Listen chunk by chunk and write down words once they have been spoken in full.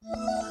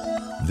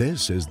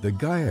This is the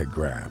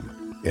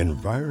Gaiagram,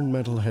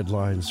 environmental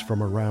headlines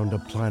from around a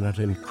planet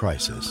in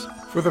crisis.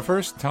 For the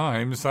first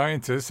time,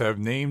 scientists have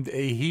named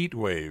a heat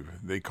wave.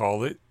 They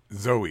call it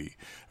Zoe.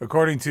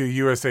 According to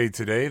USA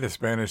Today, the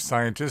Spanish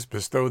scientists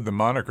bestowed the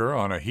moniker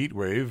on a heat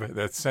wave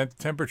that sent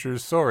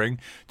temperatures soaring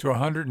to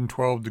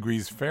 112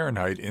 degrees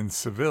Fahrenheit in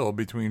Seville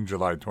between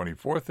July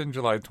 24th and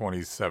July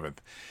 27th.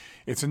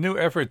 It's a new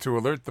effort to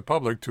alert the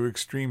public to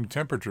extreme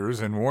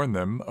temperatures and warn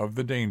them of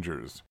the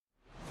dangers.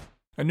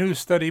 A new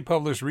study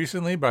published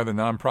recently by the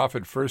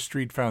nonprofit First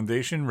Street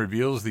Foundation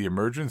reveals the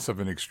emergence of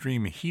an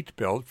extreme heat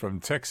belt from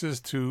Texas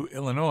to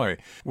Illinois,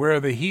 where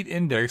the heat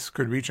index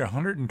could reach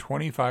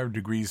 125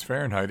 degrees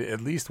Fahrenheit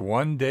at least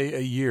one day a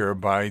year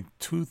by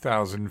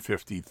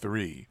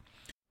 2053.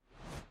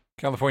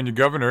 California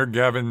Governor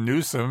Gavin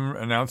Newsom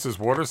announces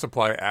water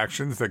supply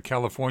actions that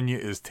California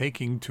is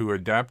taking to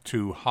adapt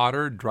to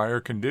hotter,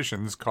 drier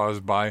conditions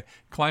caused by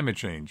climate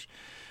change.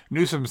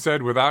 Newsom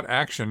said without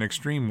action,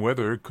 extreme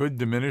weather could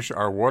diminish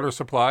our water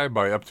supply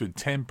by up to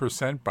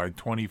 10% by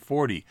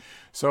 2040.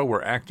 So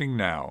we're acting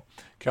now.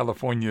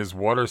 California's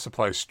water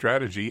supply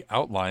strategy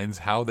outlines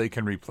how they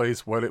can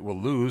replace what it will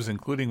lose,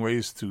 including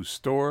ways to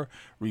store,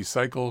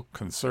 recycle,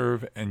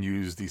 conserve, and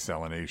use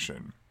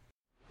desalination.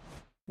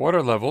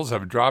 Water levels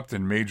have dropped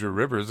in major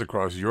rivers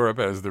across Europe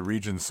as the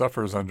region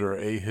suffers under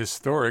a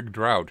historic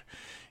drought.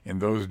 In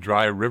those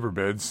dry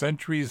riverbeds,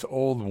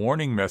 centuries-old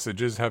warning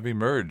messages have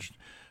emerged.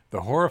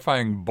 The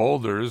horrifying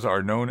boulders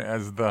are known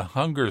as the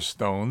hunger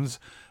stones.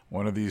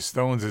 One of these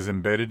stones is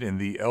embedded in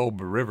the Elbe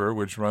River,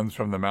 which runs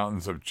from the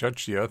mountains of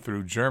Czechia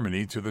through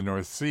Germany to the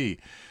North Sea.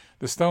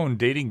 The stone,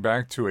 dating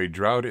back to a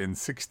drought in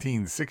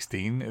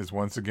 1616, is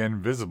once again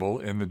visible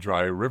in the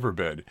dry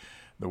riverbed.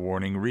 The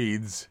warning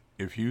reads,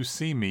 "If you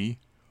see me,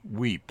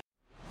 weep."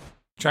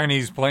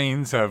 Chinese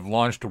planes have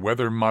launched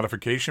weather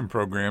modification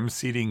programs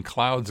seeding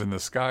clouds in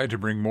the sky to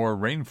bring more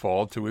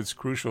rainfall to its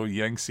crucial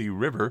Yangtze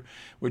River,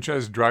 which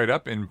has dried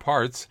up in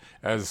parts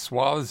as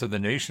swaths of the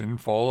nation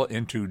fall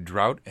into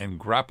drought and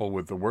grapple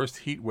with the worst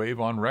heat wave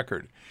on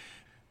record.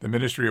 The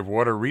Ministry of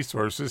Water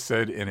Resources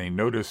said in a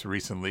notice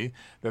recently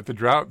that the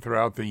drought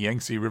throughout the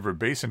Yangtze River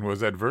basin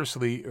was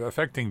adversely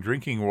affecting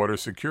drinking water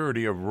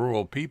security of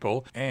rural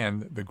people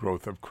and the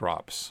growth of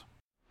crops.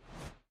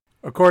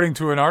 According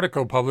to an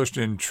article published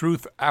in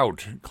Truth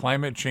Out,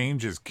 climate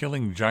change is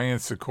killing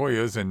giant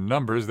sequoias in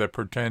numbers that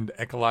portend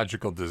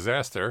ecological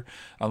disaster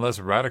unless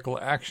radical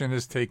action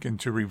is taken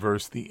to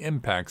reverse the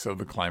impacts of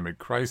the climate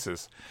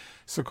crisis.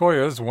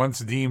 Sequoias, once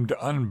deemed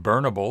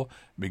unburnable,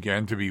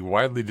 began to be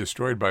widely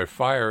destroyed by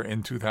fire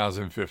in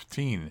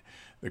 2015.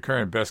 The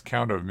current best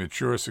count of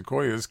mature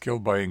sequoias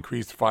killed by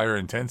increased fire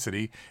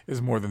intensity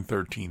is more than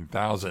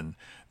 13,000.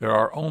 There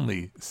are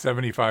only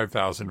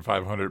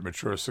 75,500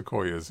 mature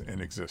sequoias in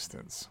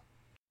existence.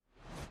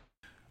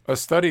 A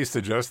study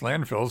suggests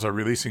landfills are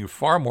releasing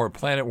far more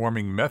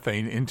planet-warming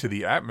methane into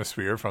the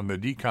atmosphere from the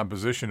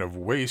decomposition of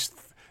waste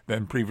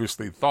than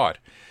previously thought.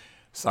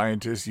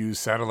 Scientists use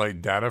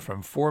satellite data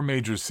from 4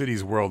 major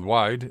cities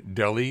worldwide,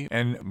 Delhi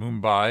and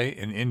Mumbai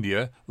in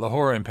India,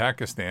 Lahore in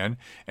Pakistan,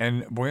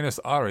 and Buenos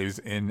Aires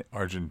in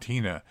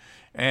Argentina,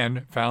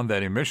 and found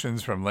that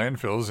emissions from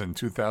landfills in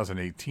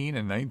 2018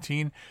 and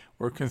 19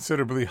 were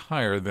considerably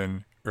higher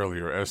than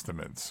earlier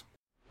estimates.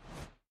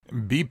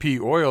 BP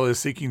Oil is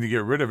seeking to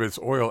get rid of its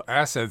oil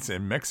assets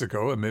in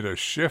Mexico amid a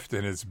shift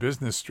in its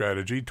business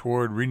strategy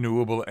toward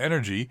renewable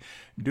energy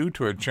due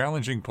to a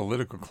challenging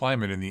political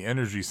climate in the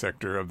energy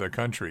sector of the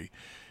country.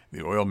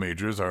 The oil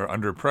majors are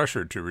under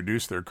pressure to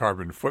reduce their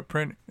carbon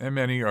footprint, and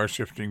many are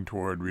shifting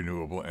toward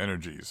renewable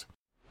energies.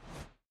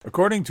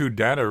 According to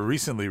data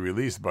recently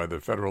released by the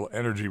Federal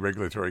Energy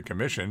Regulatory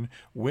Commission,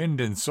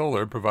 wind and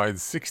solar provide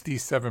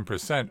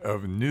 67%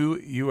 of new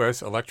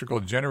U.S.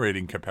 electrical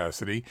generating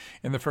capacity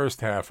in the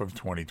first half of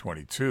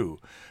 2022,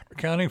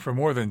 accounting for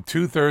more than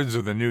two-thirds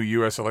of the new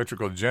U.S.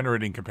 electrical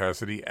generating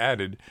capacity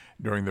added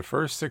during the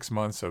first 6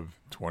 months of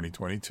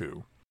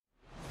 2022.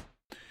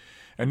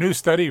 A new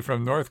study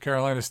from North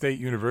Carolina State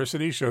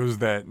University shows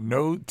that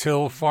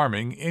no-till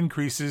farming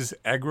increases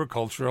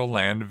agricultural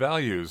land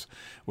values,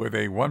 with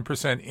a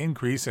 1%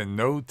 increase in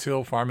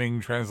no-till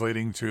farming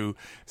translating to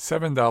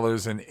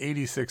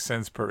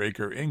 $7.86 per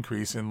acre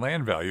increase in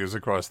land values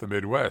across the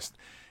Midwest.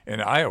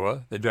 In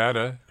Iowa, the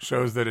data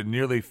shows that a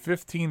nearly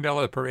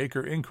 $15 per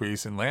acre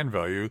increase in land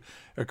value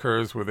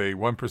occurs with a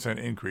 1%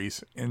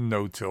 increase in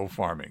no-till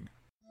farming.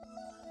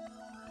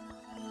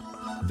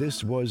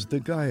 This was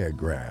the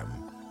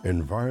Gaiagram,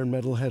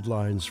 environmental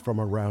headlines from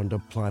around a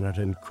planet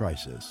in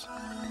crisis.